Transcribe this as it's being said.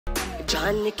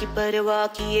जान की परवाह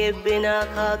किए बिना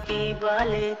खाकी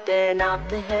वाले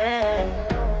तैनात है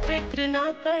फिक्र ना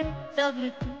कर सब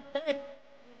तू कर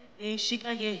देश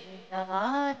का ये है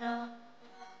सहारा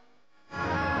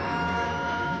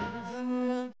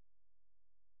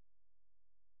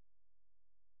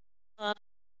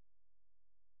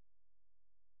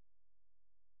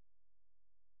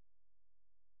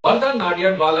Warda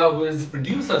Nadiadwala, who is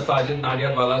producer Sajid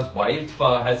Nadiadwala's wife,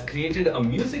 has created a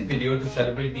music video to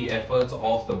celebrate the efforts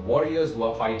of the warriors who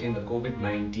are fighting the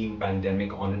COVID-19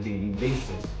 pandemic on a daily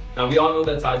basis. Now, we all know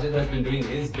that Sajid has been doing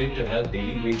his bit to help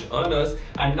daily wage earners,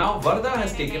 and now Warda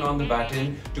has taken on the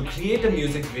baton to create a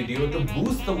music video to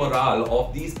boost the morale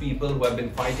of these people who have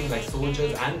been fighting like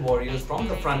soldiers and warriors from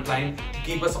the front line to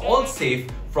keep us all safe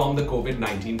from the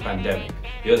COVID-19 pandemic.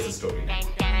 Here's the story.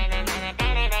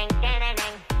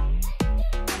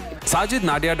 Sajid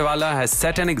Nadiadwala has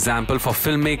set an example for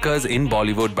filmmakers in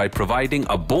Bollywood by providing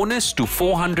a bonus to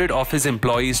 400 of his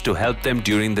employees to help them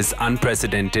during this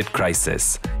unprecedented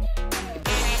crisis.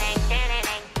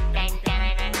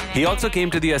 He also came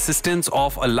to the assistance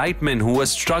of a lightman who was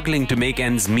struggling to make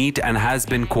ends meet and has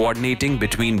been coordinating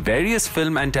between various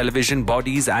film and television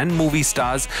bodies and movie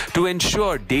stars to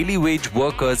ensure daily wage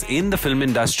workers in the film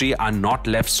industry are not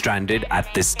left stranded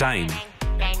at this time.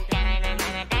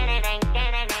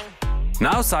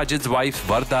 Now Sajid's wife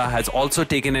Warda has also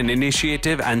taken an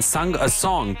initiative and sung a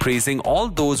song praising all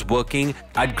those working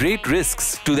at great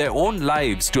risks to their own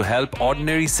lives to help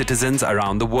ordinary citizens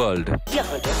around the world.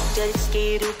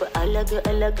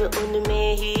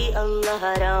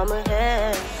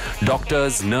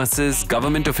 Doctors, nurses,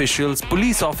 government officials,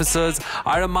 police officers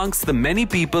are amongst the many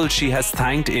people she has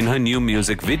thanked in her new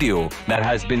music video that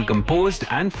has been composed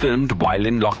and filmed while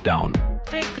in lockdown.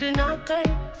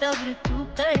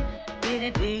 मेरे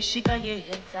देश का ये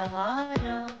है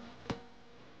सहारा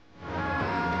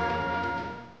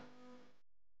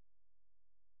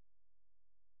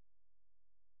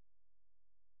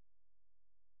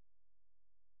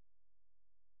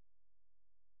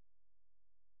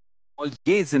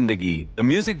Yeh Zindagi. The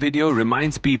music video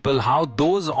reminds people how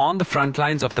those on the front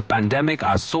lines of the pandemic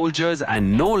are soldiers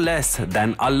and no less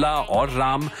than Allah or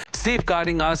Ram,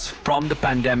 safeguarding us from the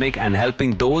pandemic and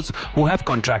helping those who have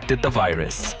contracted the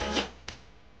virus.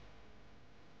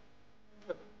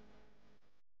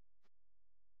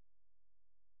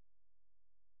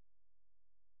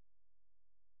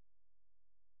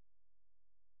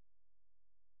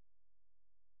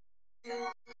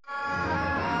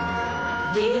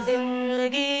 ये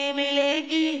जिंदगी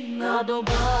मिलेगी ना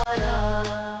दोबारा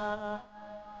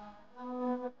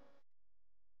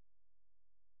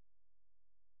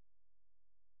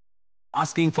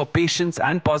Asking for patience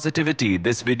and positivity,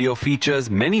 this video features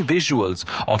many visuals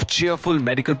of cheerful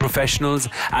medical professionals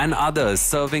and others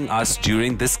serving us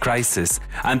during this crisis,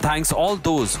 and thanks all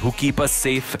those who keep us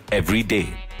safe every day.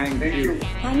 Thank you.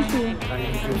 Thank you.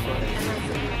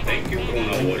 Thank you,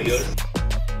 Corona Warriors.